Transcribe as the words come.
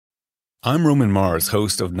I'm Roman Mars,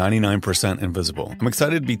 host of 99% Invisible. I'm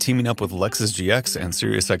excited to be teaming up with Lexus GX and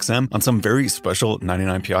SiriusXM on some very special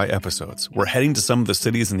 99PI episodes. We're heading to some of the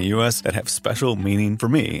cities in the US that have special meaning for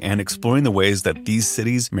me and exploring the ways that these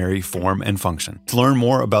cities marry form and function. To learn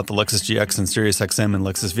more about the Lexus GX and SiriusXM and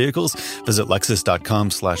Lexus vehicles, visit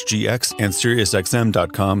lexus.com/GX and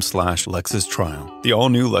SiriusXM.com/Lexus Trial. The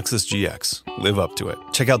all-new Lexus GX. Live up to it.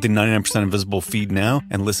 Check out the 99% Invisible feed now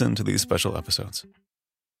and listen to these special episodes.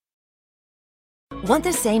 Want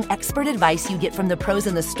the same expert advice you get from the pros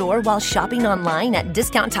in the store while shopping online at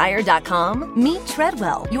DiscountTire.com? Meet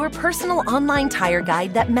Treadwell, your personal online tire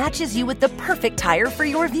guide that matches you with the perfect tire for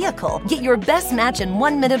your vehicle. Get your best match in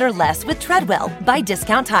 1 minute or less with Treadwell by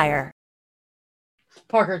Discount Tire.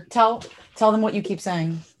 Parker, tell them what you keep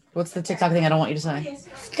saying. What's the TikTok thing I don't want you to say?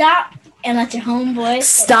 Stop and let your homeboy.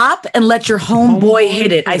 Stop and let your homeboy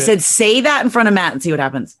hit it. I said, say that in front of Matt and see what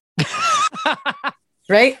happens.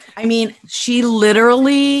 Right? I mean, she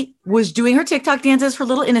literally was doing her TikTok dances for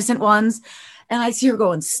little innocent ones. And I see her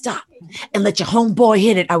going, stop and let your homeboy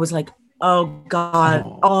hit it. I was like, oh God.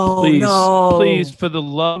 Oh, please, no. Please, for the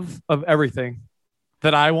love of everything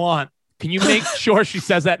that I want, can you make sure she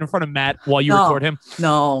says that in front of Matt while you record him?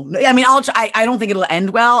 No. I mean, I don't think it'll end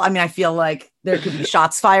well. I mean, I feel like there could be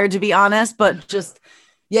shots fired, to be honest, but just,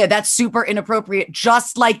 yeah, that's super inappropriate.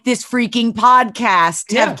 Just like this freaking podcast.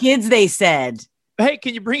 To have kids, they said. Hey,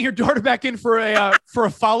 can you bring your daughter back in for a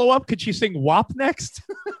follow-up? Could she sing WAP next?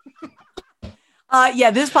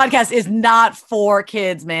 Yeah, this podcast is not for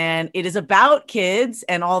kids, man. It is about kids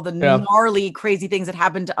and all the gnarly, crazy things that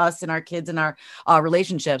happen to us and our kids and our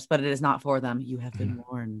relationships, but it is not for them. You have been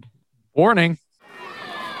warned. Warning.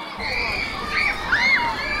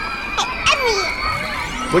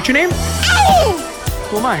 What's your name?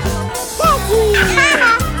 Who am I?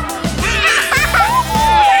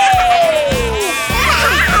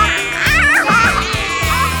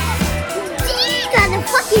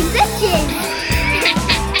 Fucking bitches.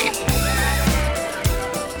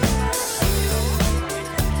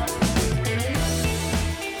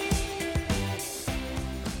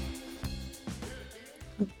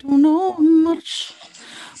 I don't know much,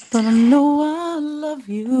 but I know I love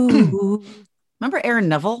you. Remember Aaron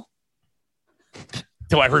Neville?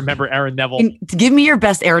 Do I remember Aaron Neville? Give me your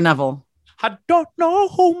best Aaron Neville. I don't know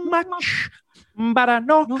much, but I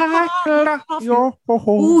know I love you.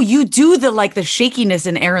 Ooh, you do the shakiness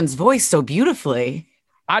in Aaron's voice so beautifully.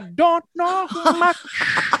 I don't know much,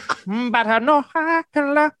 but I know I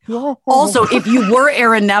can love you. Also, if you were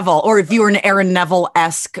Aaron Neville, or if you were an Aaron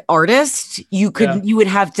Neville-esque artist, you would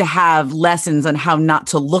have to have lessons on how not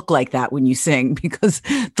to look like that when you sing, because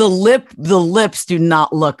the lips do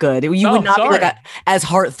not look good. You would not be as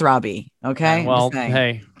heartthrobby. Okay. Well,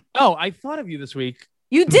 hey. Oh, I thought of you this week.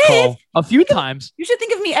 You did Nicole, a few times. You should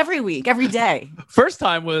think of me every week, every day. First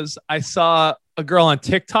time was I saw a girl on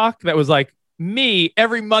TikTok that was like me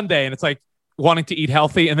every Monday, and it's like wanting to eat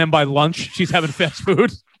healthy, and then by lunch she's having fast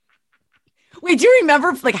food. Wait, do you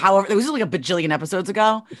remember however it was like a bajillion episodes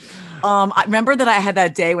ago? I remember that I had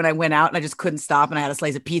that day when I went out and I just couldn't stop, and I had a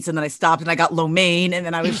slice of pizza, and then I stopped and I got lo mein, and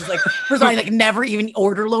then I was just like, first of all, I never even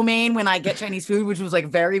order lo mein when I get Chinese food, which was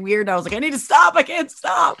very weird. And I was like, I need to stop. I can't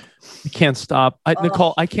stop. You can't stop.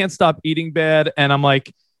 Nicole, I can't stop eating bad, and I'm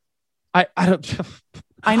like, I don't.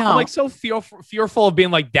 I know. I'm so fearful of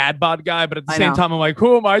being dad bod guy, but at the same time, I'm like,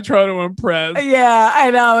 who am I trying to impress? Yeah,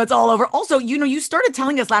 I know. It's all over. Also, you started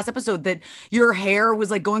telling us last episode that your hair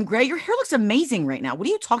was going gray. Your hair looks amazing right now. What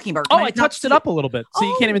are you talking about? I touched it up a little bit, so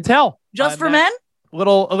you can't even tell. Just for men? A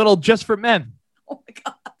little just for men. Oh my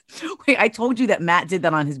God. Wait, I told you that Matt did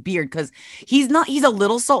that on his beard because he's a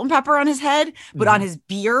little salt and pepper on his head, but on his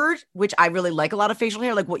beard, which I really like a lot of facial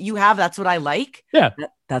hair, like what you have, that's what I like. Yeah.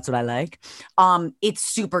 That's what I like. It's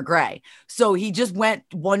super gray. So he just went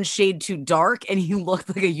one shade too dark and he looked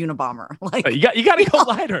like a Unabomber. You got to go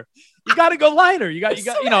lighter. You got to go lighter. You got,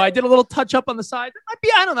 I did a little touch up on the side.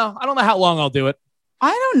 I don't know. I don't know how long I'll do it. I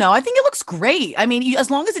don't know. I think it looks great. I mean, as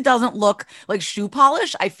long as it doesn't look like shoe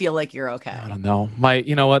polish, I feel like you're okay. I don't know.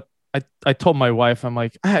 You know what? I told my wife, I'm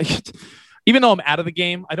like, even though I'm out of the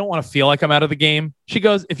game, I don't want to feel like I'm out of the game. She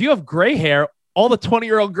goes, if you have gray hair, all the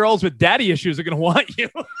 20-year-old girls with daddy issues are going to want you.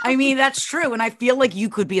 I mean, that's true. And I feel like you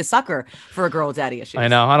could be a sucker for a girl with daddy issues. I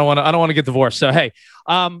know. I don't want to get divorced. So, hey,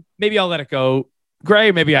 maybe I'll let it go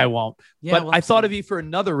gray. Maybe I won't. Yeah, but I thought of you for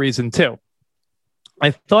another reason too.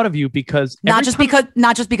 I thought of you because not just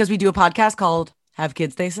because we do a podcast called Have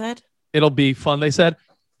Kids, They Said. It'll be fun, they said.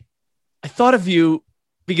 I thought of you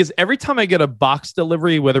because every time I get a box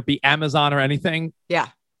delivery, whether it be Amazon or anything, yeah,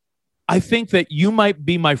 I think that you might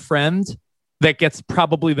be my friend that gets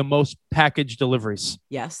probably the most package deliveries.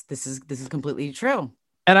 Yes, this is completely true.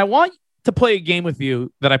 And I want to play a game with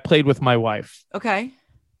you that I played with my wife. Okay.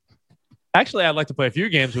 Actually, I'd like to play a few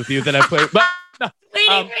games with you that I played. But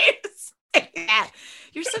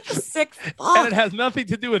You're such a sick fuck. And it has nothing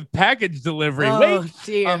to do with package delivery. Oh, Wait,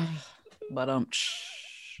 dear. But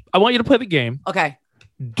I want you to play the game. Okay.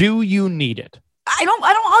 Do you need it? I don't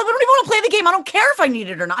even want to play the game. I don't care if I need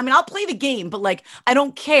it or not. I mean, I'll play the game, but like, I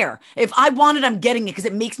don't care. If I want it, I'm getting it because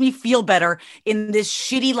it makes me feel better in this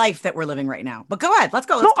shitty life that we're living right now. But go ahead. Let's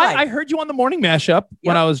go. Let's play. I heard you on the morning mashup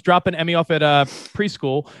when I was dropping Emmy off at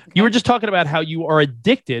preschool. Okay. You were just talking about how you are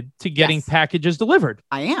addicted to getting packages delivered.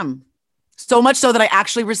 I am. So much so that I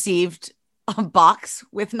actually received a box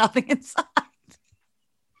with nothing inside.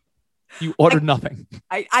 You ordered nothing.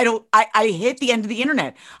 I hit the end of the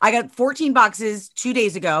internet. I got 14 boxes 2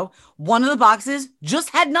 days ago. One of the boxes just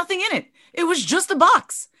had nothing in it. It was just a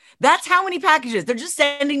box. That's how many packages. They're just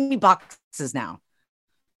sending me boxes now.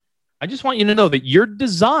 I just want you to know that you're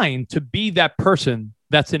designed to be that person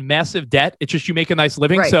that's in massive debt. It's just you make a nice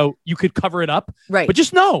living so you could cover it up. Right. But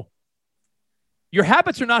just know your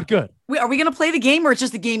habits are not good. Wait, are we going to play the game or it's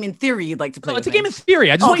just a game in theory you'd like to play? No, it's a game in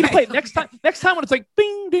theory. I just want you to play it next time when it's like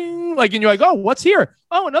bing, ding, like, and you're like, oh, what's here?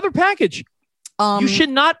 Oh, another package. You should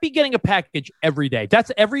not be getting a package every day.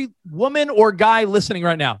 That's every woman or guy listening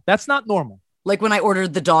right now. That's not normal. Like when I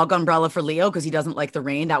ordered the dog umbrella for Leo because he doesn't like the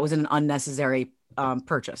rain. That was an unnecessary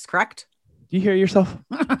purchase, correct? Do you hear yourself?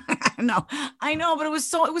 No, I know, but it was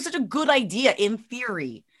such a good idea in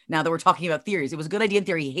theory. Now that we're talking about theories, it was a good idea in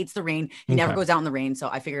theory. He hates the rain. He never goes out in the rain. So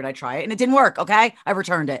I figured I'd try it and it didn't work. Okay. I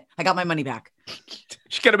returned it. I got my money back.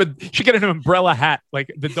 She get an umbrella hat.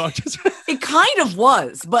 Like the dog just. It kind of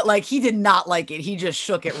was, but like he did not like it. He just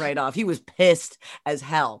shook it right off. He was pissed as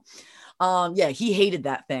hell. Yeah, he hated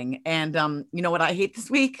that thing. And you know what I hate this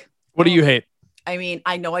week? What do you hate? I mean,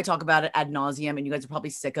 I know I talk about it ad nauseum and you guys are probably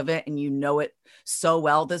sick of it and you know it so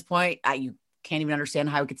well at this point. You can't even understand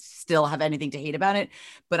how I could still have anything to hate about it,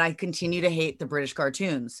 but I continue to hate the British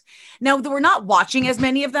cartoons. Now, we're not watching as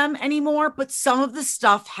many of them anymore, but some of the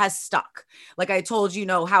stuff has stuck. Like I told you,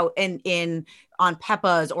 know how in on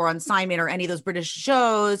Peppa's or on Simon or any of those British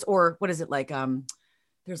shows, or what is it like?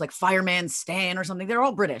 There's like Fireman Stan or something. They're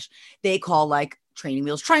all British. They call like training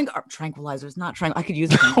wheels tranquilizers, not tranquil. I could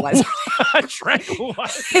use a tranquilizer.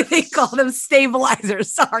 Tranquilizers. They call them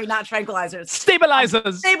stabilizers. Sorry, not tranquilizers.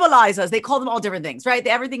 Stabilizers. They call them all different things, right?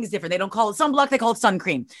 Everything is different. They don't call it sunblock. They call it sun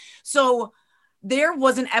cream. So there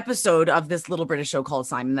was an episode of this little British show called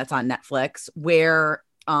Simon that's on Netflix where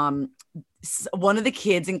one of the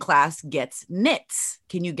kids in class gets knits.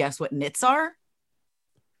 Can you guess what knits are?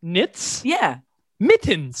 Knits? Yeah.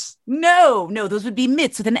 Mittens. No, those would be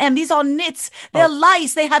mitts with an M. These are knits. They're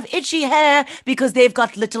lice. They have itchy hair because they've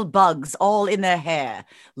got little bugs all in their hair.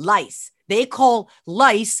 Lice. They call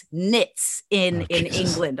lice knits in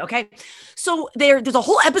England. Okay. So there's a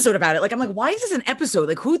whole episode about it. Like, I'm like, why is this an episode?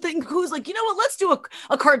 Like who's like, you know what? Let's do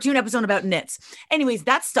a cartoon episode about knits. Anyways,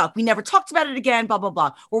 that stuck. We never talked about it again, blah, blah,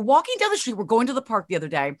 blah. We're walking down the street. We're going to the park the other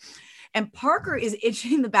day. And Parker is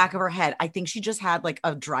itching the back of her head. I think she just had like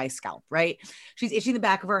a dry scalp, right? She's itching the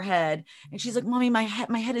back of her head. And she's like, Mommy, my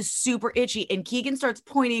head is super itchy. And Keegan starts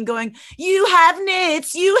pointing and going, you have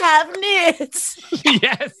knits. Yes.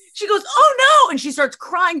 She goes, oh no. And she starts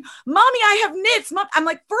crying, Mommy, I have knits. Mom. I'm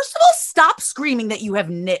like, first of all, stop screaming that you have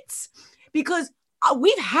knits because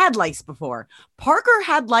we've had lice before. Parker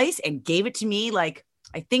had lice and gave it to me like,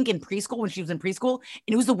 I think in preschool, when she was in preschool,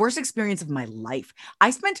 and it was the worst experience of my life. I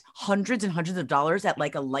spent hundreds and hundreds of dollars at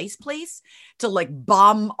like a lice place to like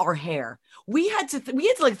bomb our hair. We had to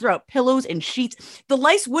like throw out pillows and sheets. The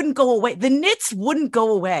lice wouldn't go away. The knits wouldn't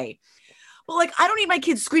go away. But like, I don't need my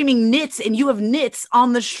kids screaming knits and you have knits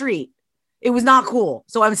on the street. It was not cool.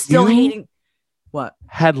 So I'm still hating. What?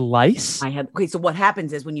 Had lice? Okay, so what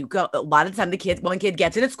happens is when you go, a lot of the time one kid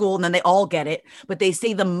gets it at school and then they all get it, but they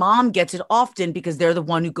say the mom gets it often because they're the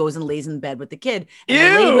one who goes and lays in bed with the kid. And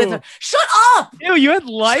they lay with her. Shut up! Ew, you had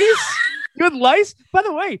lice? You had lice? By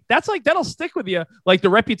the way, that'll stick with you. Like the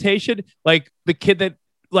reputation, like the kid that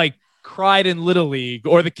like cried in Little League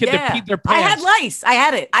or the kid that peed their pants. I had lice. I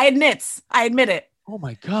had it. I had knits. I admit it. Oh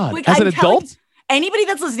my God. Like, as an adult? Anybody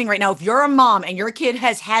that's listening right now, if you're a mom and your kid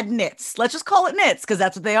has had knits, let's just call it knits because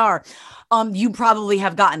that's what they are. You probably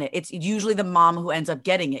have gotten it. It's usually the mom who ends up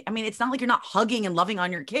getting it. I mean, it's not like you're not hugging and loving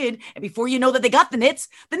on your kid. And before you know that they got the knits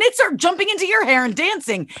are jumping into your hair and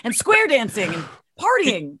dancing and square dancing and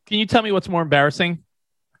partying. Can you tell me what's more embarrassing?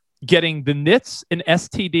 Getting the knits, an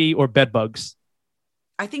STD, or bed bugs?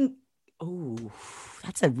 I think,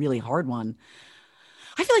 that's a really hard one.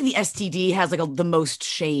 I feel like the STD has like the most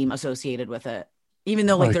shame associated with it, even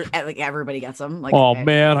though like they're like everybody gets them. Like, oh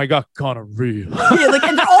man, I got gonorrhea. Yeah, like,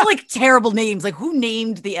 and they're all like terrible names. Like, who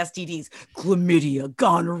named the STDs? Chlamydia,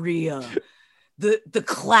 gonorrhea, the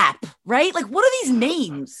clap, right? Like, what are these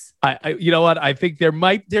names? I you know what? I think I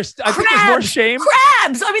think there's more shame.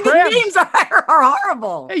 Crabs. I mean, Crabs. the names are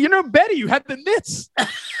horrible. Hey, Betty, you had the nits.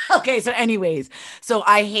 Okay, so anyways, so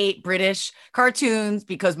I hate British cartoons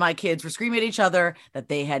because my kids were screaming at each other that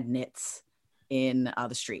they had nits in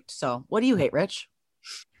the street. So what do you hate, Rich?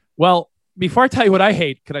 Well, before I tell you what I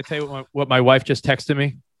hate, could I tell you what my wife just texted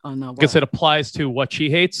me? Oh no, because it applies to what she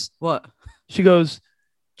hates. What? She goes,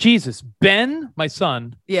 Jesus, Ben, my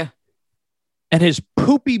son, yeah, and his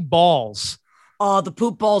poopy balls. Oh, the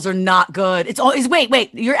poop balls are not good. It's always wait.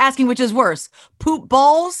 You're asking which is worse, poop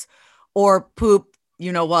balls or poop?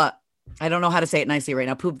 You know what? I don't know how to say it nicely right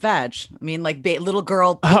now. Poop vag. I mean, like little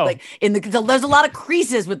girl. Poop, like there's a lot of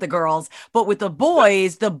creases with the girls, but with the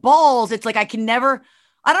boys, the balls. It's like I can never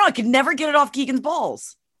get it off Keegan's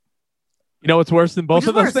balls. You know what's worse than both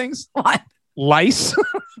of those things? What? Lice.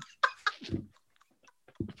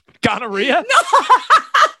 Gonorrhea. No.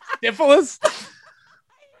 Syphilis.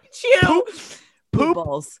 Poop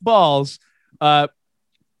balls.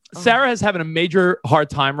 Sarah is having a major hard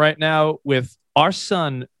time right now with our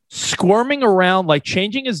son squirming around, like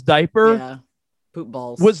changing his diaper. Yeah. Poop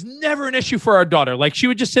balls was never an issue for our daughter. Like she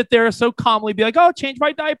would just sit there so calmly, be like, "Oh, change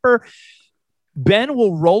my diaper." Ben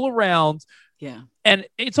will roll around. Yeah. And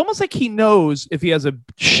it's almost like he knows if he has a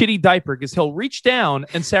shitty diaper because he'll reach down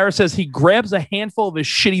and Sarah says he grabs a handful of his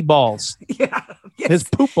shitty balls. Yeah. Yes. His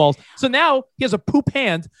poop balls. So now he has a poop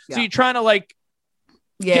hand. Yeah. So you're trying to like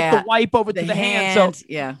get the wipe over to the hand. So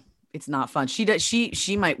yeah, it's not fun. She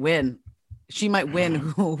might win. She might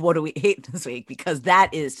win. What do we hate this week? Because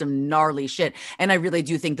that is some gnarly shit. And I really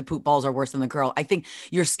do think the poop balls are worse than the girl. I think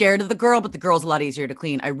you're scared of the girl, but the girl's a lot easier to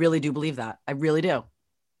clean. I really do believe that. I really do.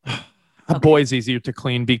 A boy's easier to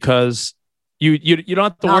clean because you don't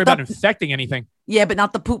have to worry about infecting anything. Yeah, but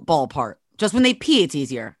not the poop ball part. Just when they pee, it's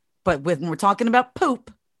easier. But when we're talking about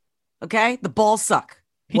poop, okay, the balls suck.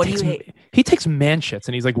 What do you hate? He takes man shits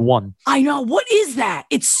and he's like 1. I know. What is that?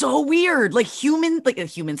 It's so weird. Like human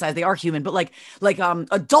size. They are human, but like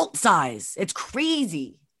adult size. It's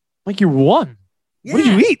crazy. Like you're 1. Yeah. What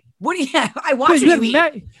did you eat? What do you? I watched you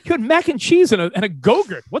eat. You had mac and cheese and a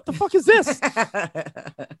Go-Gurt. What the fuck is this?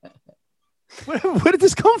 Where did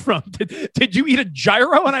this come from? Did you eat a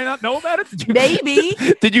gyro and I not know about it? Maybe.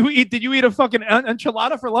 Did you eat a fucking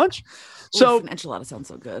enchilada for lunch? So an enchilada sounds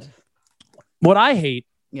so good. What I hate,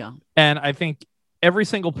 yeah, and I think every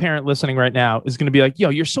single parent listening right now is going to be like, "Yo,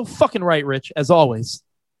 you're so fucking right, Rich, as always."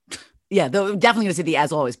 Yeah, they're definitely going to say the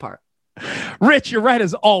 "as always" part. Rich, you're right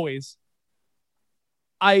as always.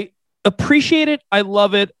 I appreciate it. I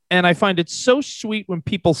love it, and I find it so sweet when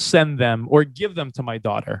people send them or give them to my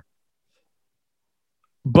daughter.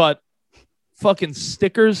 But fucking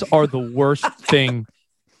stickers are the worst thing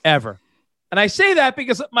ever. And I say that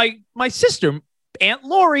because my sister, Aunt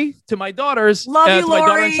Lori, to my daughters, love you, to Lori. my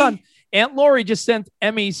daughter and son, Aunt Lori just sent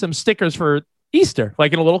Emmy some stickers for Easter,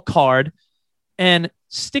 like in a little card. And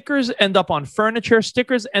stickers end up on furniture.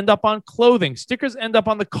 Stickers end up on clothing. Stickers end up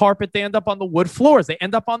on the carpet. They end up on the wood floors. They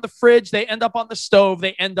end up on the fridge. They end up on the stove.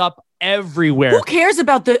 They end up everywhere. Who cares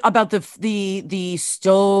about the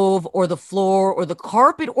stove or the floor or the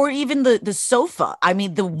carpet or even the sofa? I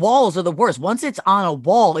mean, the walls are the worst. Once it's on a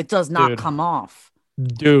wall, it does not come off.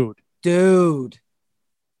 Dude.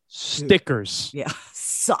 Stickers. Yeah.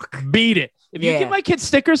 Suck. Beat it. If you give my kids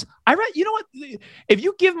stickers, you know what? If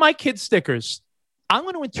you give my kids stickers, I'm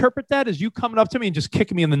going to interpret that as you coming up to me and just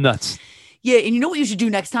kicking me in the nuts. Yeah, and you know what you should do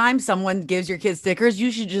next time someone gives your kids stickers?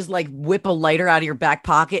 You should just like whip a lighter out of your back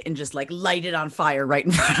pocket and just like light it on fire right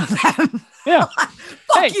in front of them. Yeah.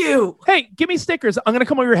 Fuck you. Hey, give me stickers. I'm going to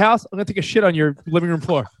come over your house. I'm going to take a shit on your living room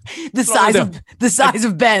floor. The size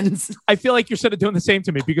of Ben's. I feel like you're sort of doing the same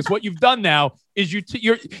to me because what you've done now is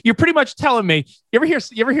you're pretty much telling me. You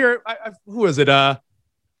ever hear who was it?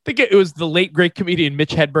 I think it was the late great comedian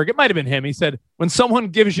Mitch Hedberg. It might have been him. He said, when someone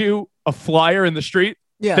gives you a flyer in the street,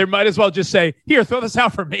 they might as well just say, "Here, throw this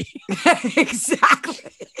out for me." Exactly.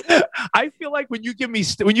 I feel like when you give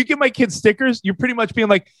my kids stickers, you're pretty much being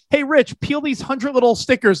like, "Hey, Rich, peel these 100 little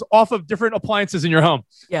stickers off of different appliances in your home."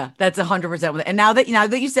 Yeah, that's 100%. And now that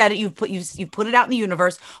you said it, you've put it out in the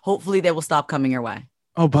universe. Hopefully, they will stop coming your way.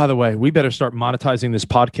 Oh, by the way, we better start monetizing this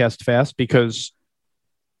podcast fast because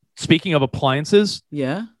speaking of appliances,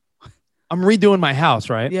 I'm redoing my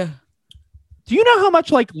house, right? Yeah. Do you know how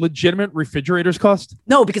much like legitimate refrigerators cost?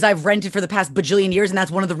 No, because I've rented for the past bajillion years, and that's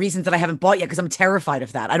one of the reasons that I haven't bought yet, because I'm terrified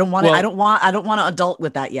of that. I don't want to. I don't want to adult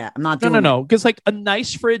with that yet. I'm not doing. No. Because like a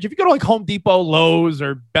nice fridge, if you go to like Home Depot, Lowe's,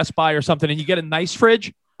 or Best Buy or something, and you get a nice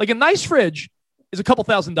fridge, like a nice fridge is a couple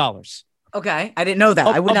 $1,000s. Okay, I didn't know that.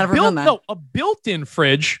 I would never have known that. No, a built-in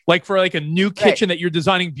fridge, like for like a new kitchen that you're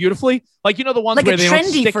designing beautifully, like the ones like where they don't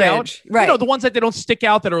stick fridge. out, right? The ones that they don't stick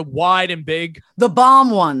out that are wide and big, the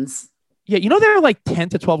bomb ones. Yeah, they're like 10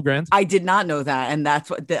 to 12 grand. I did not know that, and that's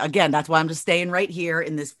what. That's why I'm just staying right here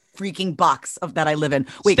in this freaking box that I live in.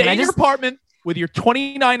 Wait, stay in your apartment with your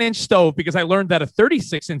 29-inch stove, because I learned that a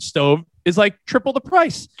 36-inch stove is like triple the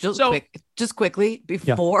price. Just quickly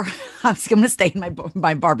before I'm going to stay in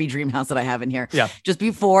my Barbie dream house that I have in here. Yeah. Just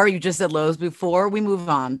before you just said Lowe's. Before we move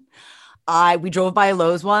on, we drove by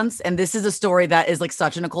Lowe's once, and this is a story that is like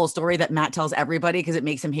such a Nicole story that Matt tells everybody because it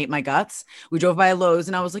makes him hate my guts. We drove by Lowe's,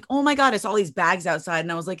 and I was like, oh my God, I saw all these bags outside,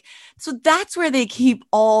 and I was like, so that's where they keep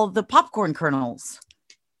all the popcorn kernels.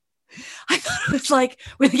 I thought it was like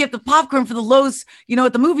where they get the popcorn for the Lowe's,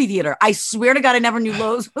 at the movie theater. I swear to God, I never knew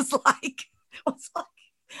Lowe's was like, I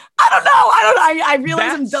don't know. I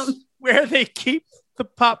realize I'm dumb. Where they keep the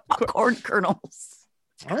popcorn kernels.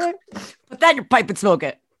 All right. Put that in your pipe and smoke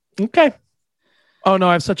it. Okay. Oh no,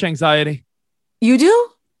 I have such anxiety. You do?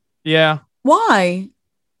 Yeah. Why?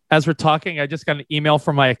 As we're talking, I just got an email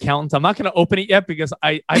from my accountant. I'm not going to open it yet because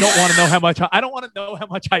I don't want to know how much I don't want to know how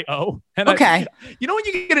much I owe. And okay. When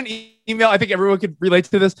you get an email, I think everyone could relate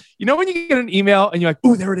to this. When you get an email and you're like,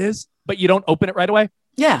 "Oh, there it is," but you don't open it right away.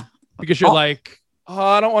 Yeah. Because you're like, "Oh,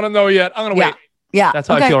 I don't want to know yet. I'm going to wait." Yeah. That's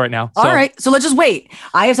how I feel right now. So. All right. So let's just wait.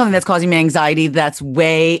 I have something that's causing me anxiety that's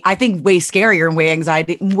way scarier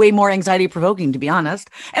and way more anxiety provoking, to be honest.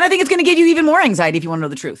 And I think it's going to give you even more anxiety if you want to know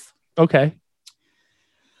the truth. Okay.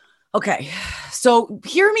 So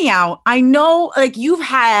hear me out. I know like you've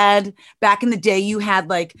had back in the day, you had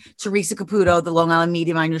like Teresa Caputo, the Long Island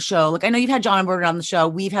medium on your show. Like I know you've had John Edward on the show.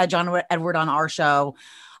 We've had John Edward on our show.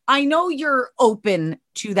 I know you're open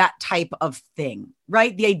to that type of thing,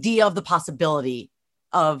 right? The idea of the possibility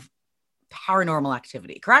of paranormal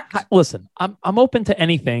activity, correct? Listen, I'm open to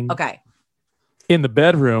anything. Okay. In the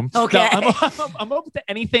bedroom. Okay. No, I'm open to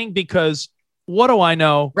anything because what do I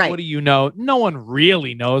know? Right. What do you know? No one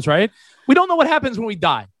really knows, right? We don't know what happens when we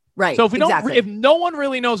die. Right. So if no one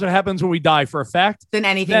really knows what happens when we die for a fact, then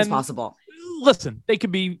anything's possible. Listen, they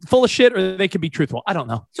could be full of shit or they could be truthful. I don't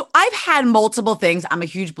know. So I've had multiple things. I'm a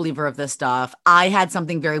huge believer of this stuff. I had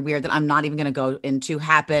something very weird that I'm not even going to go into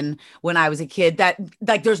happen when I was a kid that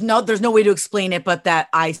like, there's no way to explain it, but that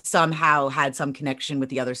I somehow had some connection with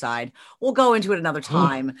the other side. We'll go into it another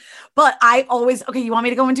time, but I always, okay. You want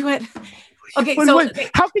me to go into it? Okay.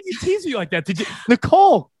 Wait. How can you tease me like that? Did you,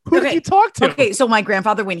 Nicole? Who did you talk to? Okay, so my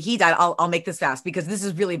grandfather, when he died, I'll make this fast because this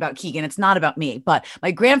is really about Keegan. It's not about me, but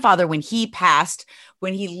my grandfather, when he passed,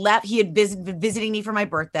 when he left, he had been visiting me for my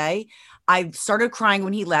birthday. I started crying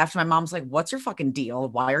when he left. My mom's like, "What's your fucking deal?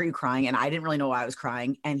 Why are you crying?" And I didn't really know why I was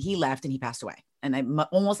crying. And he left and he passed away. And I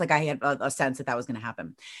almost like I had a sense that was going to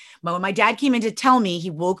happen. But when my dad came in to tell me, he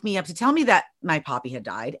woke me up to tell me that my poppy had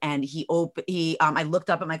died. And I looked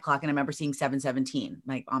up at my clock and I remember seeing 7:17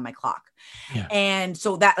 on my clock. Yeah. And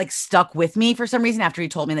so that like stuck with me for some reason after he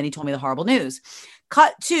told me, and then he told me the horrible news.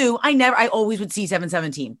 Cut to, I always would see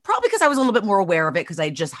 7:17, probably because I was a little bit more aware of it because I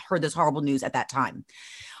just heard this horrible news at that time.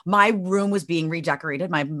 My room was being redecorated.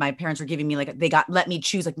 My parents were giving me let me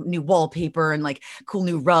choose like new wallpaper and like cool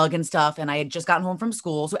new rug and stuff. And I had just gotten home from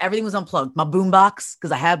school. So everything was unplugged. My boombox,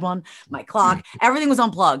 because I had one, my clock, everything was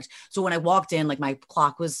unplugged. So when I walked in, like my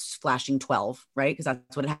clock was flashing 12, right? Because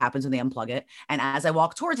that's what happens when they unplug it. And as I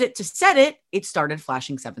walked towards it to set it, it started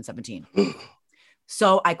flashing 7:17.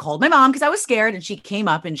 So I called my mom because I was scared, and she came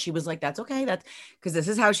up and she was like, "That's okay. That's because this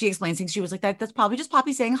is how she explains things." She was like, "That's probably just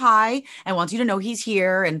Poppy saying hi and wants you to know he's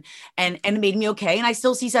here." And it made me okay. And I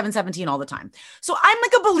still see 7:17 all the time. So I'm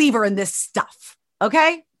like a believer in this stuff.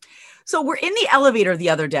 Okay. So we're in the elevator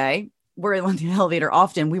the other day. We're in the elevator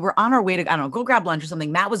often. We were on our way to, I don't know, go grab lunch or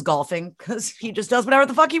something. Matt was golfing because he just does whatever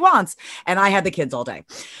the fuck he wants. And I had the kids all day.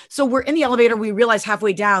 So we're in the elevator. We realized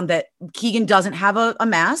halfway down that Keegan doesn't have a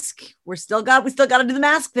mask. We still got to do the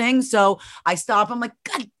mask thing. So I stop. I'm like,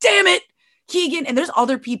 God damn it, Keegan. And there's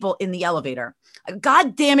other people in the elevator.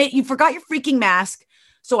 God damn it. You forgot your freaking mask.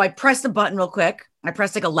 So I pressed a button real quick. I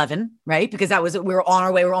pressed like 11, right? Because we were on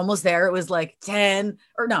our way. We're almost there. It was like 10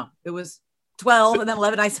 or no, it was 12 and then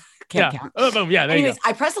 11. I can't count. Yeah. Anyways,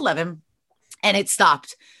 I pressed 11 and it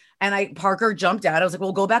stopped. And Parker jumped out. I was like,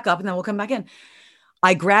 we'll go back up and then we'll come back in.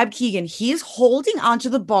 I grabbed Keegan. He's holding onto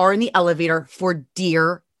the bar in the elevator for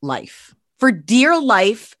dear life.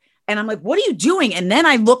 And I'm like, what are you doing? And then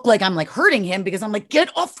I look like I'm like hurting him because I'm like, get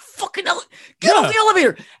off the fucking off the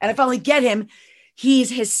elevator. And I finally get him.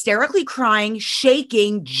 He's hysterically crying,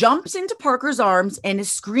 shaking, jumps into Parker's arms and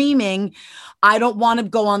is screaming, I don't want to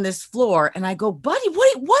go on this floor. And I go, buddy,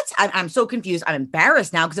 what's I'm so confused. I'm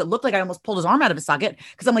embarrassed now because it looked like I almost pulled his arm out of his socket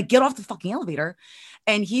because I'm like, get off the fucking elevator.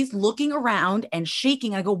 And he's looking around and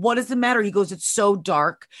shaking. I go, what is the matter? He goes, it's so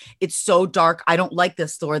dark. It's so dark. I don't like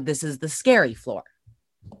this floor. This is the scary floor.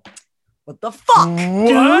 What the fuck? What?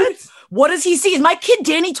 Dude? What does he see? Is my kid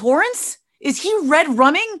Danny Torrance? Is he red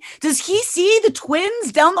rumming? Does he see the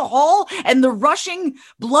twins down the hall and the rushing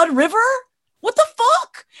blood river? What the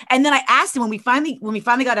fuck? And then I asked him when we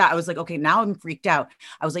finally got out, I was like, okay, now I'm freaked out.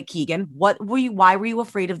 I was like, Keegan, why were you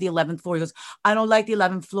afraid of the 11th floor? He goes, I don't like the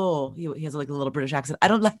 11th floor. He has like a little British accent. I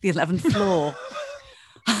don't like the 11th floor.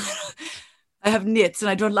 I have nits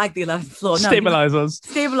and I don't like the 11th floor. No, Stabilizers,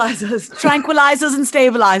 tranquilizers and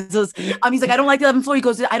stabilizers. He's like, I don't like the 11th floor. He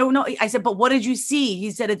goes, I don't know. I said, but what did you see?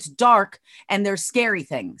 He said, it's dark and there's scary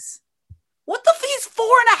things. What the He's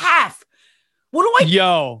 4.5. What do I?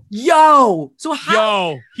 Yo. So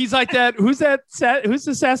how? He's like that. Who's that? Who's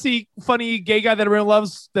the sassy, funny gay guy that everyone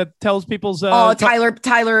loves that tells people's?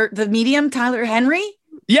 Tyler, the medium, Tyler Henry.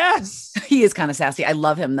 Yes, he is kind of sassy. I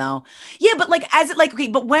love him though. Yeah, but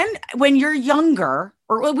but when you're younger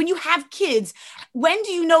or when you have kids, when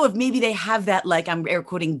do you know if maybe they have that, like, I'm air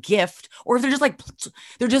quoting, gift, or if they're just like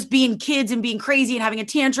they're just being kids and being crazy and having a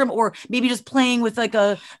tantrum, or maybe just playing with like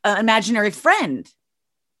a imaginary friend?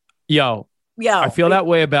 Yo, I feel that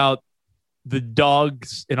way about the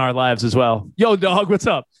dogs in our lives as well. Yo, dog, what's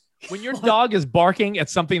up? When your dog is barking at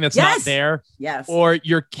something that's not there, or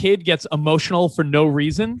your kid gets emotional for no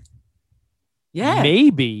reason,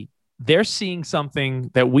 maybe they're seeing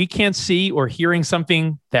something that we can't see or hearing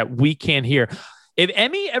something that we can't hear. If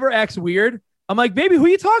Emmy ever acts weird, I'm like, baby, who are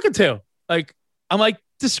you talking to? Like, I'm like,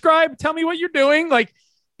 tell me what you're doing. Like,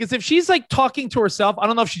 because if she's like talking to herself, I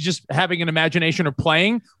don't know if she's just having an imagination or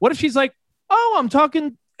playing. What if she's like, oh, I'm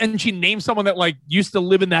talking, and she names someone that like used to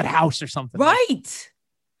live in that house or something. Right.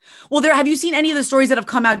 Well, have you seen any of the stories that have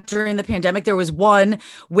come out during the pandemic? There was one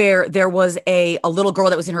where there was a little girl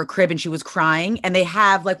that was in her crib and she was crying, and they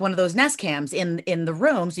have like one of those Nest cams in the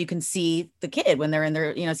room so you can see the kid when they're in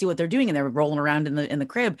there, see what they're doing, and they're rolling around in the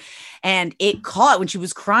crib. And it caught when she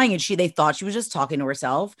was crying, and they thought she was just talking to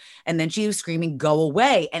herself, and then she was screaming, "Go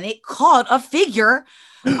away!" And it caught a figure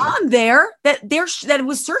on there that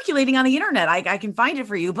was circulating on the internet. I can find it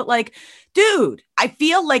for you, but like, dude, I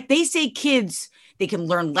feel like they say kids, they can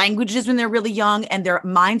learn languages when they're really young, and their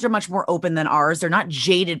minds are much more open than ours. They're not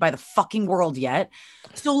jaded by the fucking world yet.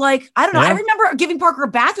 So like, I don't know. I remember giving Parker a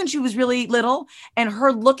bath when she was really little, and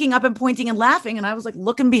her looking up and pointing and laughing. And I was like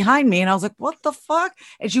looking behind me, and I was like, what the fuck?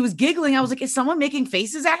 And she was giggling. I was like, is someone making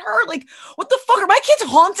faces at her? Like, what the fuck? Are my kids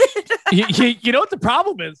haunted? You know what the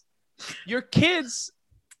problem is? Your kids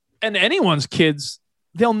and anyone's kids,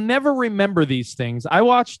 they'll never remember these things. I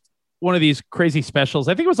watched one of these crazy specials.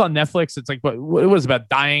 I think it was on Netflix. It's like, what it was about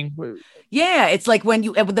dying. Yeah, it's like when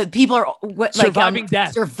the people are surviving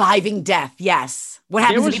death. Surviving death. Yes. What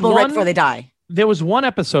happens to people right before they die? There was one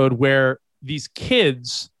episode where these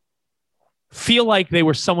kids feel like they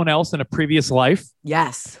were someone else in a previous life.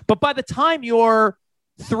 Yes. But by the time you're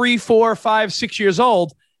 3, 4, 5, 6 years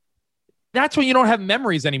old, that's when you don't have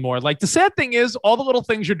memories anymore. Like, the sad thing is, all the little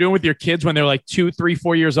things you're doing with your kids when they're like 2, 3,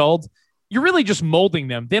 4 years old, you're really just molding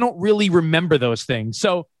them. They don't really remember those things.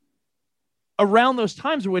 So around those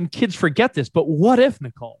times are when kids forget this. But what if,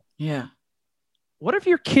 Nicole? Yeah. What if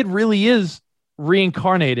your kid really is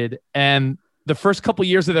reincarnated, and the first couple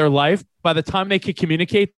years of their life, by the time they can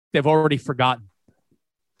communicate, they've already forgotten?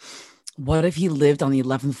 What if he lived on the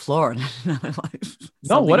 11th floor?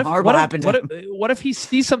 No, what if he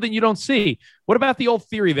sees something you don't see? What about the old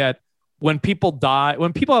theory that when people die,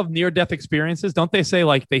 when people have near-death experiences, don't they say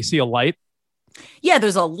like they see a light? Yeah,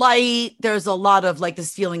 there's a light. There's a lot of like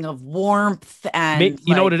this feeling of warmth. And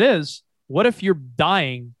you know what it is? What if you're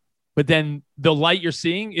dying, but then the light you're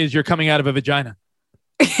seeing is you're coming out of a vagina?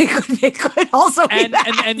 It could also be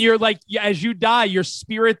that. And you're like, as you die, your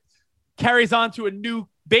spirit carries on to a new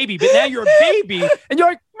baby, but now you're a baby and you're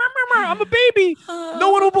like, I'm a baby.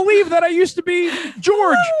 No one will believe that I used to be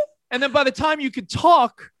George. And then by the time you could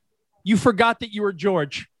talk, you forgot that you were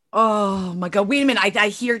George. Oh my God. Wait a minute. I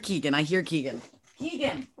hear Keegan.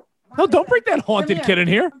 Keegan. No, don't bring that haunted kid in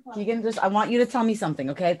here. Keegan, I want you to tell me something,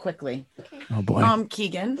 okay? Quickly. Oh boy.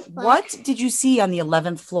 Keegan, what did you see on the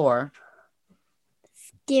 11th floor?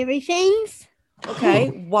 Scary things. Okay.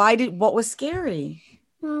 What was scary?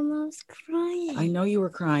 Mama was crying. I know you were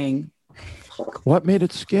crying. What made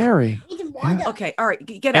it scary? It's Okay, all right,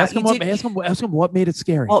 get out. Ask him what made it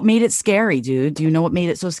scary. What made it scary, dude? Do you know what made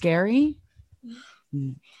it so scary?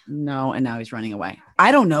 No, and now he's running away.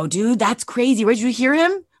 I don't know, dude. That's crazy. Where did you hear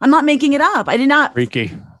him? I'm not making it up. I did not.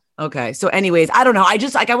 Freaky. Okay, so anyways, I don't know. I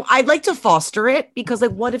just I'd like to foster it because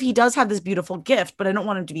like, what if he does have this beautiful gift, but I don't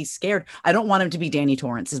want him to be scared. I don't want him to be Danny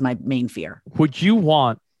Torrance is my main fear. Would you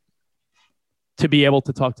want to be able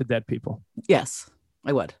to talk to dead people? Yes,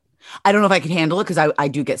 I would. I don't know if I could handle it because I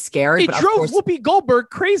do get scared. It but drove Whoopi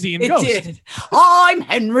Goldberg crazy in Ghost. It did. I'm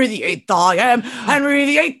Henry VIII. I am Henry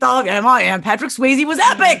VIII. I am. Patrick Swayze was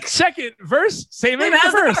epic. Second verse, same as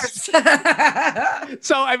the first.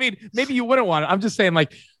 So I mean, maybe you wouldn't want it. I'm just saying,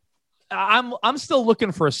 like, I'm still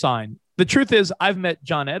looking for a sign. The truth is, I've met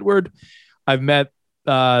John Edward. I've met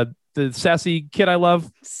the sassy kid I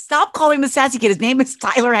love. Stop calling him the sassy kid. His name is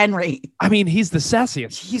Tyler Henry. I mean, he's the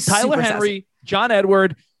sassiest. He's Tyler super Henry, sassy. John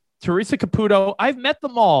Edward, Teresa Caputo. I've met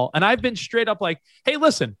them all, and I've been straight up like, hey,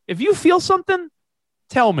 listen, if you feel something,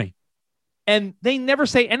 tell me. And they never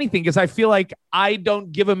say anything because I feel like I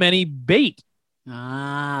don't give them any bait.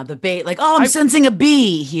 The bait. Like, I'm sensing a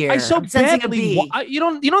bee here. I'm sensing a bee. You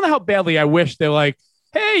don't know how badly I wish they're like,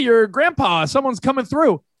 hey, your grandpa, someone's coming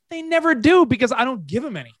through. They never do because I don't give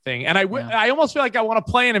them anything. And I almost feel like I want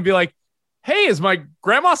to play in and be like, hey, is my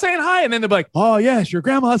grandma saying hi? And then they'll be like, oh, yes, your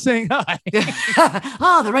grandma's saying hi.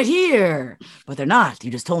 They're right here. But they're not. You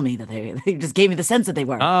just told me that they just gave me the sense that they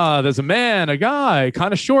were. There's a man, a guy,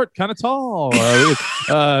 kind of short, kind of tall.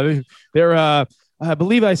 I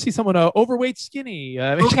believe I see someone overweight, skinny.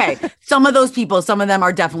 Okay. Some of those people, some of them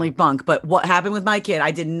are definitely bunk. But what happened with my kid,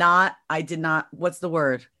 I did not, what's the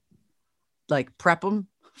word? Like prep them,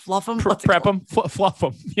 fluff them? Prep them, fluff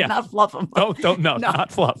them. Yeah. Not fluff them. No,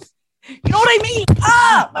 not fluff. You know what I mean?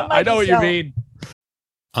 I know what you mean.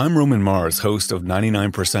 I'm Roman Mars, host of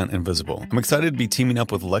 99% Invisible. I'm excited to be teaming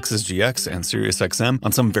up with Lexus GX and SiriusXM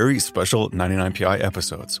on some very special 99PI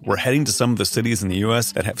episodes. We're heading to some of the cities in the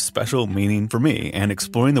US that have special meaning for me and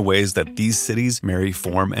exploring the ways that these cities marry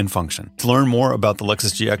form and function. To learn more about the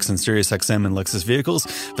Lexus GX and SiriusXM and Lexus vehicles,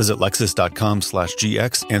 visit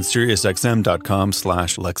lexus.com/GX and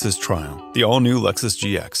SiriusXM.com/Lexus Trial. The all-new Lexus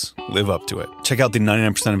GX. Live up to it. Check out the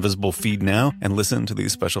 99% Invisible feed now and listen to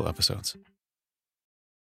these special episodes.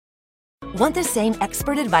 Want the same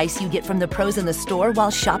expert advice you get from the pros in the store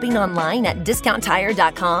while shopping online at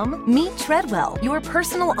discounttire.com? Meet Treadwell, your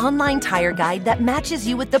personal online tire guide that matches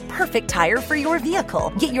you with the perfect tire for your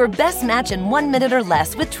vehicle. Get your best match in 1 minute or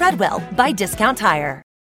less with Treadwell by Discount Tire.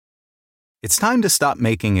 It's time to stop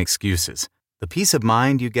making excuses. The peace of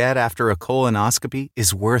mind you get after a colonoscopy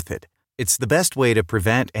is worth it. It's the best way to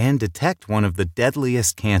prevent and detect one of the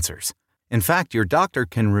deadliest cancers. In fact, your doctor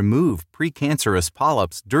can remove precancerous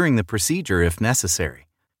polyps during the procedure if necessary.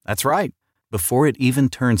 That's right, before it even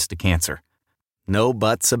turns to cancer. No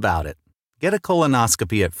buts about it. Get a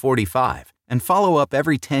colonoscopy at 45 and follow up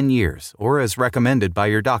every 10 years or as recommended by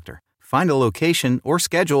your doctor. Find a location or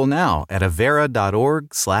schedule now at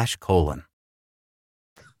avera.org/colon.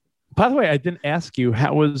 By the way, I didn't ask you,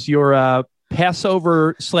 how was your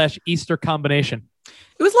Passover/Easter combination?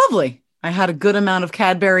 It was lovely. I had a good amount of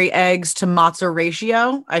Cadbury eggs to matzo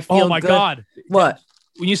ratio. I feel Oh my good. God. What?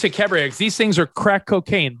 When you say Cadbury eggs, these things are crack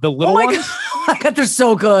cocaine. The little ones, God, they're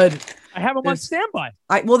so good. I have them on standby.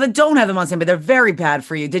 Well, they don't have them on standby. They're very bad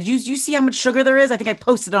for you. Did you see how much sugar there is? I think I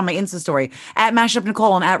posted it on my Insta story at Mashup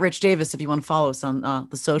Nicole and at Rich Davis if you want to follow us on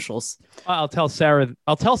the socials. I'll tell Sarah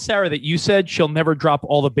that you said she'll never drop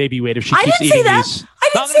all the baby weight if she I keeps didn't say eating that. these. I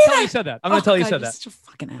didn't I'm say going to tell that. you said that. I'm going to tell you God, said you're that. such a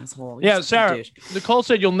fucking asshole. Yeah, You're such a Sarah. douche. Nicole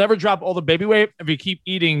said you'll never drop all the baby weight if you keep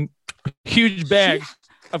eating huge bags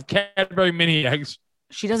of Cadbury mini eggs.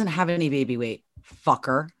 She doesn't have any baby weight,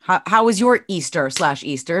 fucker. How was your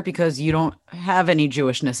Easter/Easter? Because you don't have any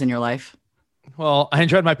Jewishness in your life. Well, I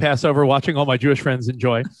enjoyed my Passover watching all my Jewish friends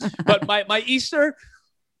enjoy. But my Easter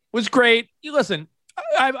was great. You listen,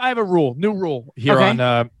 I have a new rule here on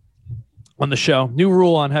the show. New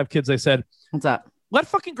rule on Have Kids. I said, What's up? let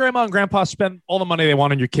fucking grandma and grandpa spend all the money they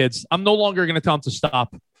want on your kids. I'm no longer going to tell them to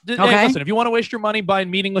stop. Hey, listen, if you want to waste your money buying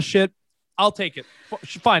meaningless shit, I'll take it.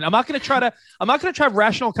 Fine. I'm not going to try to have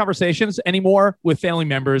rational conversations anymore with family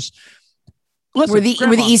members. Listen,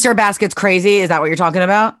 Were the Easter baskets crazy? Is that what you're talking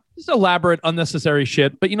about? It's elaborate, unnecessary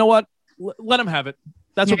shit. But you know what? Let them have it.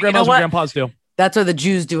 That's what grandmas and grandpas do. That's why the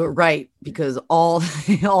Jews do it right, because all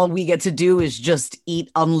we get to do is just eat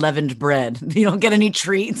unleavened bread. You don't get any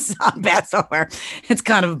treats on Passover. It's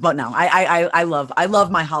kind of, but no, I love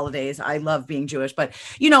my holidays. I love being Jewish, but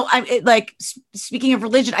speaking of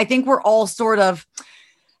religion, I think we're all sort of,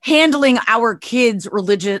 handling our kids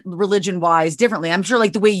religion wise differently. I'm sure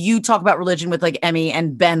like the way you talk about religion with like Emmy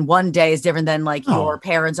and Ben one day is different than like your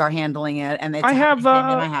parents are handling it. And it's I have in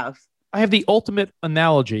my house. I have the ultimate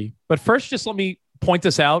analogy, but first just let me point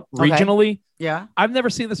this out regionally. Yeah. I've never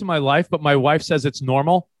seen this in my life, but my wife says it's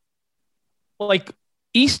normal. Like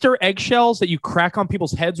Easter eggshells that you crack on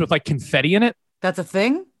people's heads with like confetti in it. That's a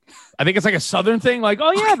thing? I think it's like a Southern thing. Like,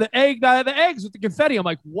 oh yeah, the eggs with the confetti. I'm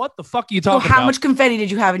like, what the fuck are you talking about? How much confetti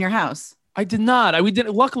did you have in your house? I did not.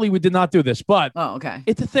 Luckily, we did not do this, but okay.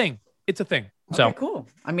 It's a thing. So cool.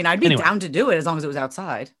 I mean, I'd be down to do it as long as it was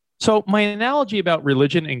outside. So my analogy about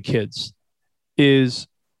religion and kids is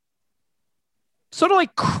sort of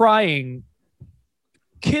like crying,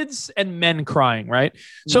 kids and men crying, right?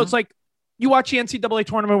 Yeah. So it's like you watch the NCAA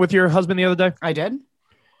tournament with your husband the other day. I did.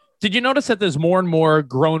 Did you notice that there's more and more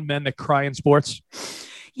grown men that cry in sports?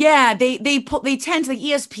 Yeah, they tend to, like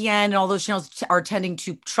ESPN and all those channels are tending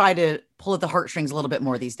to try to pull at the heartstrings a little bit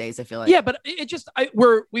more these days, I feel like. Yeah, but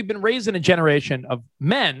we've been raised in a generation of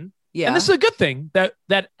men. Yeah. And this is a good thing that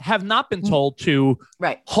have not been told to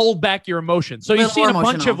hold back your emotions. So you see a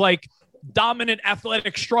bunch of like dominant,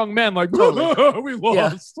 athletic, strong men like, we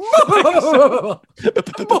lost. Yeah.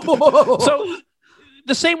 So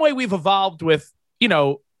the same way we've evolved with,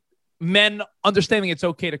 men understanding it's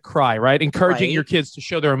okay to cry, right? Encouraging your kids to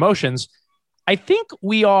show their emotions. I think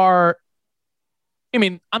we are,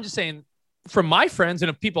 I'm just saying from my friends and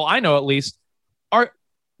of people I know at least, are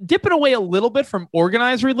dipping away a little bit from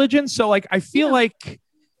organized religion. So like, I feel like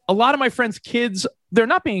a lot of my friends' kids, they're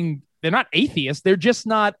not atheists. They're just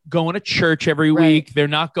not going to church every week. They're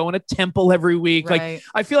not going to temple every week. Like,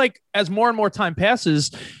 I feel like as more and more time passes,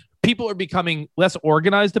 people are becoming less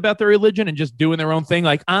organized about their religion and just doing their own thing.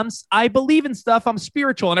 Like I believe in stuff. I'm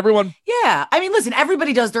spiritual, and everyone. Yeah. I mean, listen,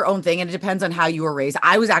 everybody does their own thing, and it depends on how you were raised.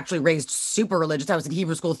 I was actually raised super religious. I was in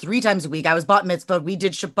Hebrew school 3 times a week. I was bat mitzvah. We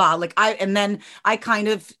did Shabbat. And then I kind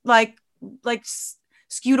of like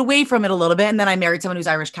skewed away from it a little bit. And then I married someone who's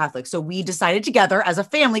Irish Catholic. So we decided together as a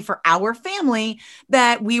family for our family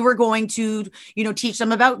that we were going to, teach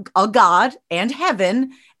them about a God and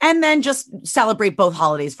heaven, and then just celebrate both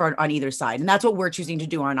holidays on either side. And that's what we're choosing to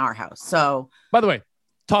do on our house. So, by the way,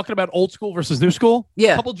 talking about old school versus new school.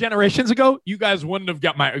 Yeah. A couple generations ago, you guys wouldn't have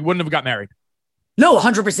got married. No,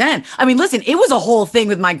 100%. I mean, listen, it was a whole thing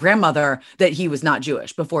with my grandmother that he was not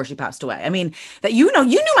Jewish before she passed away. I mean, that you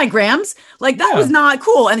knew my grams, like that was not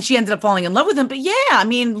cool. And she ended up falling in love with him. But yeah, I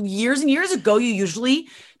mean, years and years ago, you usually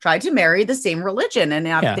tried to marry the same religion, and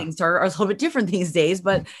now things are a little bit different these days.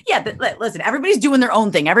 But yeah, listen, everybody's doing their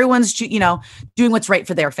own thing. Everyone's, doing what's right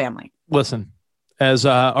for their family. Listen, as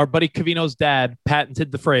our buddy Covino's dad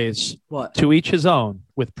patented the phrase, "What? To each his own."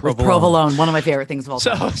 With provolone. Provolone, one of my favorite things of all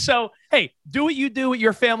time. So hey, do what you do with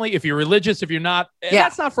your family. If you're religious, if you're not,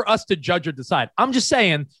 that's not for us to judge or decide. I'm just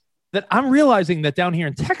saying that I'm realizing that down here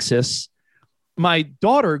in Texas, my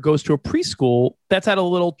daughter goes to a preschool that's at a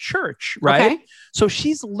little church, right? Okay. So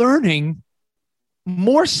she's learning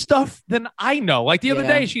more stuff than I know. Like the other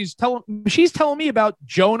day, she's telling me about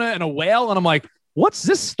Jonah and a whale, and I'm like, what's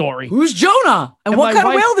this story? Who's Jonah? And what kind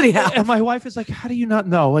of whale did he have? And my wife is like, how do you not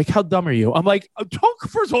know? Like, how dumb are you? I'm like,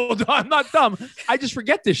 first of all, I'm not dumb. I just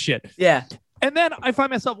forget this shit. Yeah. And then I find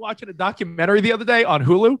myself watching a documentary the other day on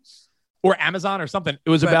Hulu or Amazon or something. It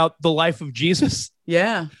was about the life of Jesus.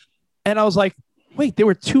 Yeah. And I was like, wait, there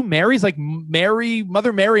were 2 Marys, like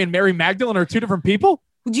Mother Mary and Mary Magdalene are 2 different people?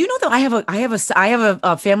 Do you know that I have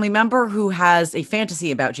a family member who has a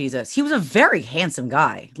fantasy about Jesus? He was a very handsome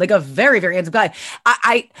guy, like a very, very handsome guy.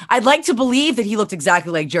 I'd like to believe that he looked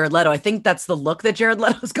exactly like Jared Leto. I think that's the look that Jared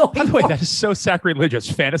Leto's going By the way, for. that is so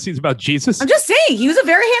sacrilegious. Fantasies about Jesus. I'm just saying, he was a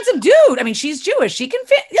very handsome dude. I mean, she's Jewish. She can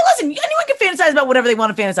listen. Anyone can fantasize about whatever they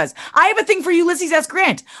want to fantasize. I have a thing for Ulysses S.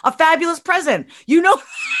 Grant, a fabulous present. You're a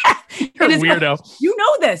weirdo. You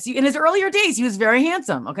know this. In his earlier days, he was very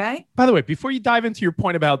handsome. Okay. By the way, before you dive into your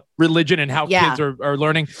point about religion and how kids are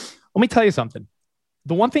learning, let me tell you something.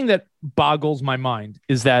 The one thing that boggles my mind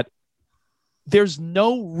is that there's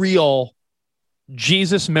no real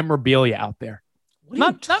Jesus memorabilia out there. What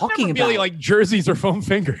are you talking memorabilia about? Like jerseys or foam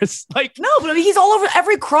fingers. Like no, but I mean, he's all over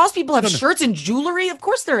every cross. People have shirts and jewelry. Of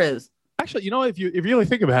course there is. Actually, if you really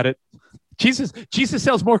think about it, Jesus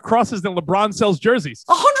sells more crosses than LeBron sells jerseys.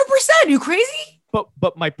 100%. You crazy?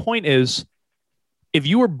 But my point is, if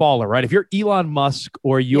you were baller, right? If you're Elon Musk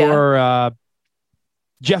or you're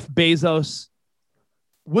Jeff Bezos,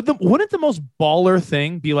 wouldn't the most baller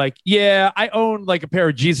thing be like, yeah, I own like a pair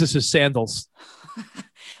of Jesus's sandals?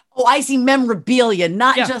 Oh, I see memorabilia,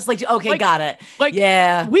 not just like, okay, got it. Like,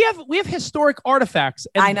 we have historic artifacts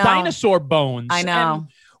and dinosaur bones. I know.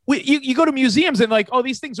 you go to museums and like, oh,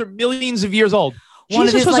 these things are millions of years old. One of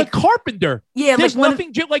Jesus his, was like- a carpenter. Yeah, There's like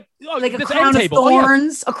nothing like a this crown end of table. Oh, yeah.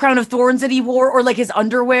 thorns, a crown of thorns that he wore, or like his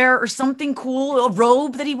underwear or something cool, a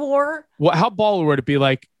robe that he wore. Well, how baller would it be?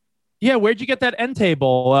 Like, yeah, where'd you get that end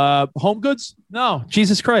table? Home Goods? No,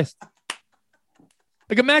 Jesus Christ.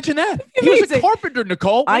 Like, imagine that. He was a Amazing. carpenter,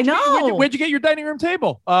 Nicole. I know. Where'd you get your dining room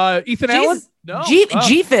table? Ethan Allen? No.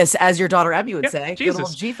 Jeefus, as your daughter Abby would Yep, say. Good Jesus. old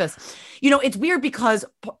Jeefus. You know, it's weird because,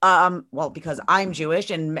 because I'm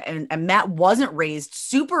Jewish and Matt wasn't raised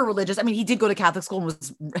super religious. I mean, he did go to Catholic school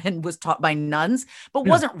and was taught by nuns, but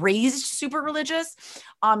wasn't raised super religious.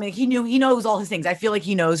 He knows all his things. I feel like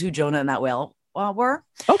he knows who Jonah and that whale were.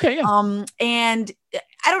 Okay, yeah. And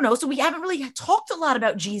I don't know. So we haven't really talked a lot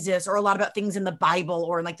about Jesus or a lot about things in the Bible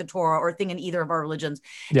or in like the Torah or thing in either of our religions.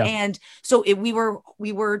 Yeah. And so we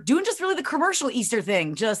were doing just really the commercial Easter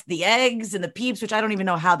thing, just the eggs and the peeps, which I don't even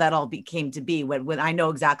know how that all came to be when I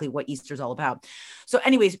know exactly what Easter's all about. So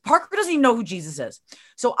anyways, Parker doesn't even know who Jesus is.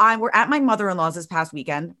 So we're at my mother-in-law's this past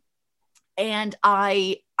weekend. And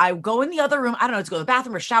I go in the other room. I don't know, to go to the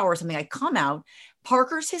bathroom or shower or something. I come out.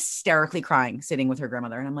 Parker's hysterically crying, sitting with her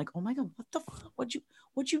grandmother. And I'm like, oh my God, what the fuck?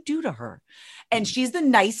 What'd you do to her? And she's the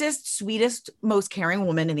nicest, sweetest, most caring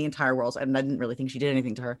woman in the entire world. And I didn't really think she did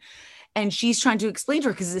anything to her. And she's trying to explain to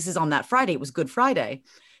her, because this is on that Friday. It was Good Friday.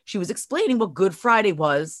 She was explaining what Good Friday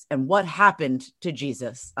was and what happened to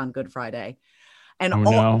Jesus on Good Friday. And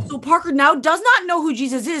so Parker now does not know who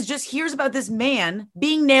Jesus is, just hears about this man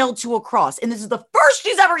being nailed to a cross. And this is the first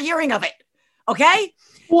she's ever hearing of it. Okay.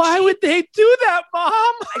 Why would they do that,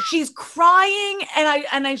 Mom? She's crying,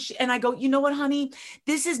 and I go, you know what, honey,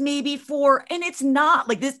 this is maybe for, and it's not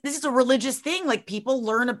like this is a religious thing. Like, people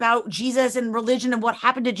learn about Jesus and religion and what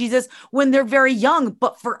happened to Jesus when they're very young.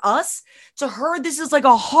 But for us, to her, this is like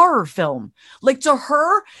a horror film. Like, to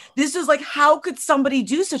her, this is like, how could somebody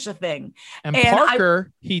do such a thing? And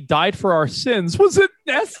Parker, he died for our sins. Was it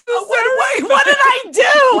necessary? What did I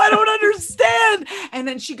do? I don't understand. And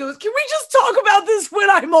then she goes, can we just talk about this when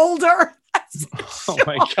I'm older? Oh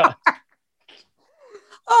my God.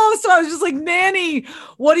 Oh, so I was just like, Nanny,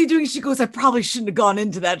 what are you doing? She goes, I probably shouldn't have gone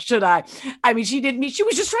into that, should I? I mean, she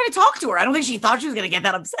was just trying to talk to her. I don't think she thought she was going to get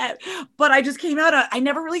that upset, but I just came out. I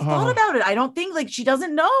never really thought about it. I don't think, like, she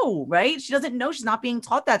doesn't know, right? She doesn't know. She's not being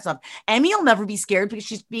taught that stuff. Emmy will never be scared because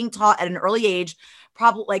she's being taught at an early age,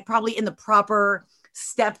 probably in the proper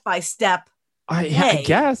step-by-step way. I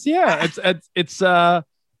guess. Yeah. It's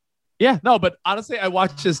yeah, no, but honestly, I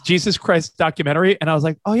watched this Jesus Christ documentary and I was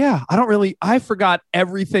like, oh yeah, I forgot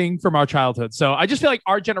everything from our childhood. So I just feel like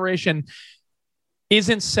our generation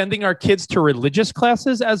isn't sending our kids to religious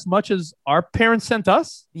classes as much as our parents sent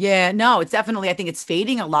us. Yeah, no, it's definitely, I think it's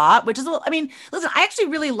fading a lot, which is, listen, I actually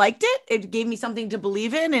really liked it. It gave me something to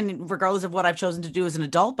believe in, and regardless of what I've chosen to do as an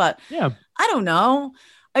adult, but yeah, I don't know.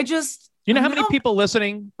 You know how many people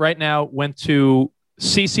listening right now went to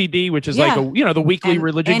CCD, which is like the weekly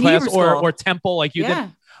religion class, or temple, like you did.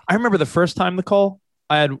 I remember the first time, Nicole,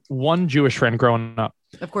 I had one Jewish friend growing up.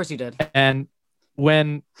 Of course you did. And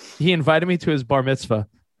when he invited me to his bar mitzvah,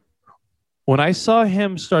 when I saw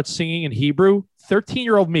him start singing in Hebrew,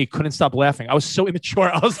 13-year-old me couldn't stop laughing. I was so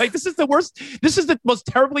immature. I was like, this is the worst. This is the most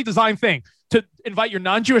terribly designed thing, to invite your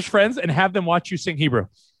non-Jewish friends and have them watch you sing Hebrew.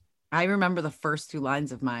 I remember the first two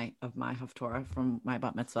lines of my Haftorah from my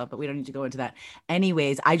bat mitzvah, but we don't need to go into that.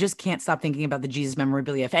 Anyways, I just can't stop thinking about the Jesus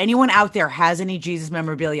memorabilia. If anyone out there has any Jesus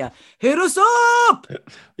memorabilia, hit us up.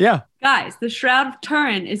 Yeah. Guys, the Shroud of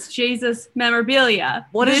Turin is Jesus memorabilia.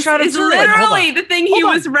 What is Shroud of Turin? Literally the thing he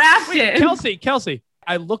was wrapped in. Kelsey,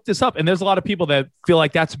 I looked this up, and there's a lot of people that feel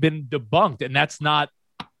like that's been debunked, and that's not.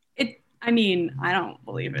 I mean, I don't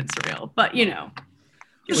believe it's real, but you know.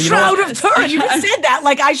 The Shroud of Turin. You just said that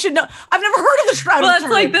like I should know. I've never heard of the Shroud of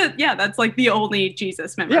Turin. That's like the only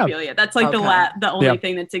Jesus memorabilia. Yeah. That's like the only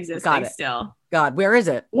thing that's existing still. God, where is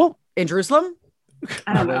it? Well, in Jerusalem?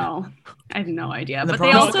 I don't know. I have no idea. But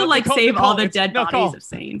they also save all the dead bodies of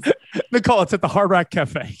saints. Nicole, it's at the Hard Rock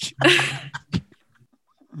Cafe.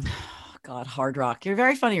 God, Hard Rock. You're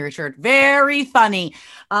very funny, Richard. Very funny.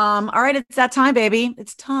 All right, it's that time, baby.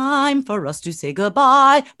 It's time for us to say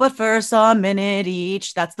goodbye, but first a minute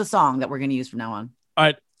each. That's the song that we're going to use from now on. All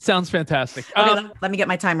right. Sounds fantastic. Okay, let me get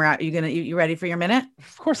my timer out. You ready for your minute?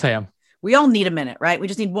 Of course I am. We all need a minute, right? We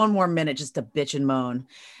just need one more minute just to bitch and moan.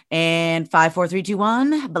 And 5, 4, 3, 2,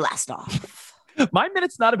 1, blast off. My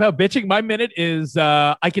minute's not about bitching. My minute is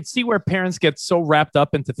I could see where parents get so wrapped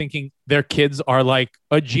up into thinking their kids are like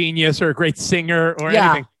a genius or a great singer or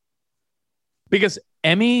anything. Because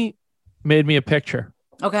Emmy made me a picture.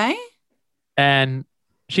 Okay. And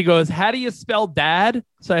she goes, how do you spell dad?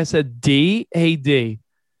 So I said D-A-D.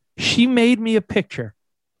 She made me a picture.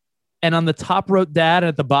 And on the top wrote Dad, and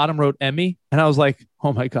at the bottom wrote Emmy. And I was like,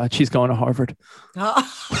 oh my God, she's going to Harvard. Seriously?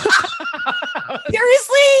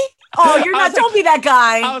 Oh, you're not. Don't be that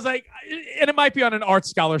guy. I was like, and it might be on an art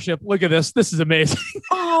scholarship. Look at this. This is amazing.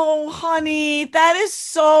 Oh, honey, that is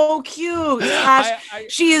so cute.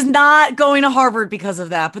 She is not going to Harvard because of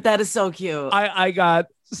that, but that is so cute. I got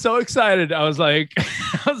so excited. I was like,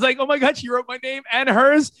 oh my God, she wrote my name and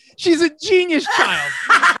hers. She's a genius child.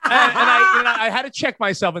 and I had to check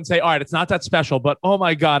myself and say, all right, it's not that special, but oh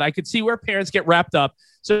my God, I could see where parents get wrapped up.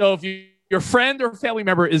 So if your friend or family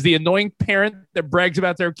member is the annoying parent that brags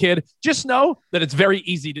about their kid, just know that it's very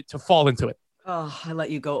easy to fall into it. Oh, I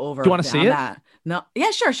let you go over. Do you want to see it? That. No.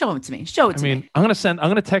 Yeah, sure. Show it to me. Show it to me. I'm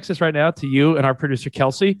going to text this right now to you and our producer,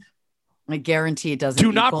 Kelsey. I guarantee it doesn't.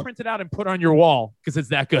 Do not print it out and put it on your wall because it's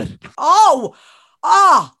that good. Oh,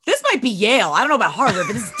 this might be Yale. I don't know about Harvard,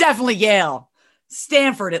 but it's definitely Yale.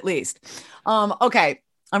 Stanford, at least. Okay.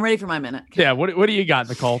 I'm ready for my minute. Yeah. What do you got,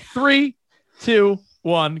 Nicole? 3, 2,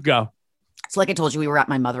 1, go. So like I told you, we were at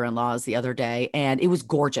my mother-in-law's the other day and it was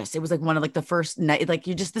gorgeous. It was like one of like the first night, like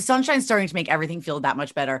the sunshine's starting to make everything feel that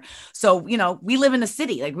much better. So, we live in a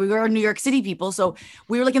city, like we were New York City people. So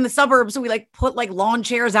we were like in the suburbs. So we like put like lawn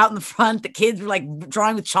chairs out in the front. The kids were like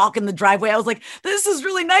drawing with chalk in the driveway. I was like, this is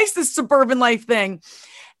really nice, this suburban life thing.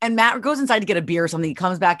 And Matt goes inside to get a beer or something. He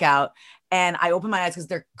comes back out. And I open my eyes because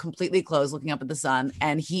they're completely closed, looking up at the sun.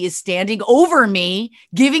 And he is standing over me,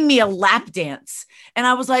 giving me a lap dance. And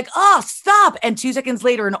I was like, oh, stop. And 2 seconds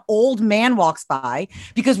later, an old man walks by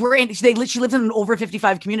because she lives in an over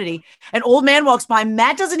 55 community. An old man walks by.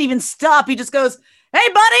 Matt doesn't even stop. He just goes, hey,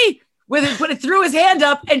 buddy, put it threw his hand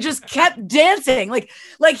up and just kept dancing. Like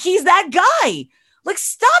he's that guy. Like,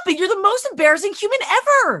 stop it. You're the most embarrassing human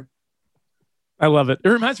ever. I love it. It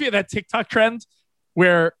reminds me of that TikTok trend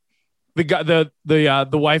where the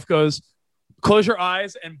wife goes, close your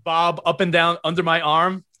eyes and bob up and down under my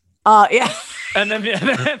arm. Yeah. And then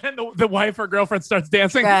the wife or girlfriend starts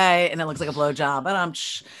dancing. Right. And it looks like a blowjob. But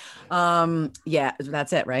yeah,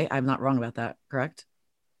 that's it, right? I'm not wrong about that, correct?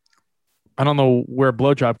 I don't know where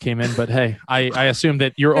blowjob came in, but hey, I assume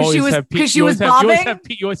that you always have penis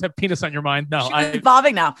on your mind. No, she was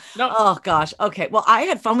bobbing now. No. Oh gosh. Okay. Well, I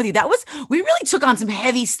had fun with you. We really took on some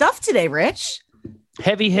heavy stuff today, Rich.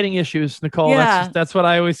 Heavy hitting issues, Nicole. Yeah. That's what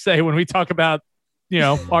I always say when we talk about,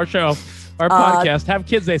 our show, our podcast. Have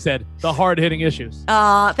kids, they said, the hard hitting issues.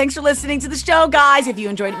 Thanks for listening to the show, guys. If you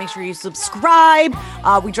enjoyed it, make sure you subscribe.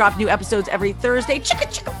 We drop new episodes every Thursday. Chicka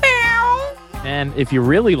chicka bow. And if you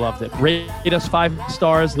really loved it, rate us 5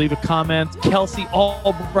 stars, leave a comment. Kelsey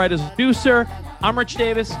Albright is producer. I'm Rich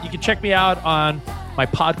Davis. You can check me out on my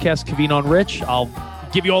podcast, Covino and Rich. I'll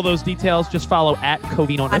give you all those details. Just follow at Covino and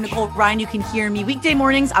Rich. I'm Nicole Ryan. You can hear me weekday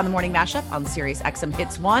mornings on the Morning Mashup on Sirius XM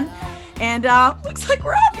Hits 1. And looks like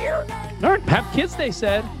we're out here. All right. Have kids, they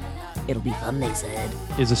said. It'll be fun, they said.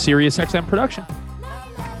 Is a Sirius XM production.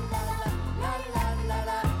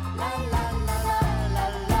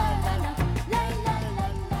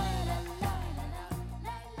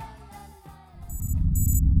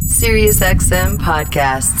 Sirius XM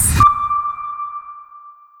Podcasts.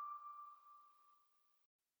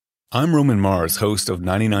 I'm Roman Mars, host of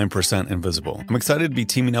 99% Invisible. I'm excited to be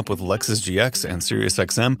teaming up with Lexus GX and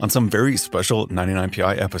SiriusXM on some very special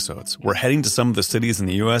 99PI episodes. We're heading to some of the cities in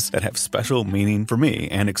the U.S. that have special meaning for me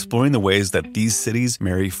and exploring the ways that these cities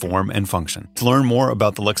marry form and function. To learn more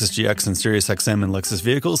about the Lexus GX and SiriusXM and Lexus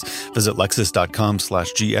vehicles, visit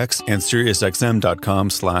lexus.com/GX and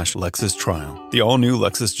SiriusXM.com/Lexus Trial. The all-new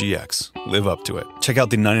Lexus GX. Live up to it. Check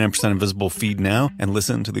out the 99% Invisible feed now and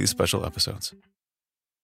listen to these special episodes.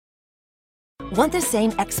 Want the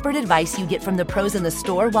same expert advice you get from the pros in the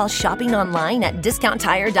store while shopping online at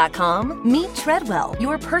DiscountTire.com? Meet Treadwell,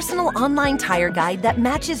 your personal online tire guide that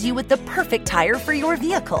matches you with the perfect tire for your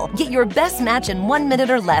vehicle. Get your best match in 1 minute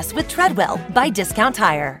or less with Treadwell by Discount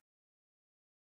Tire.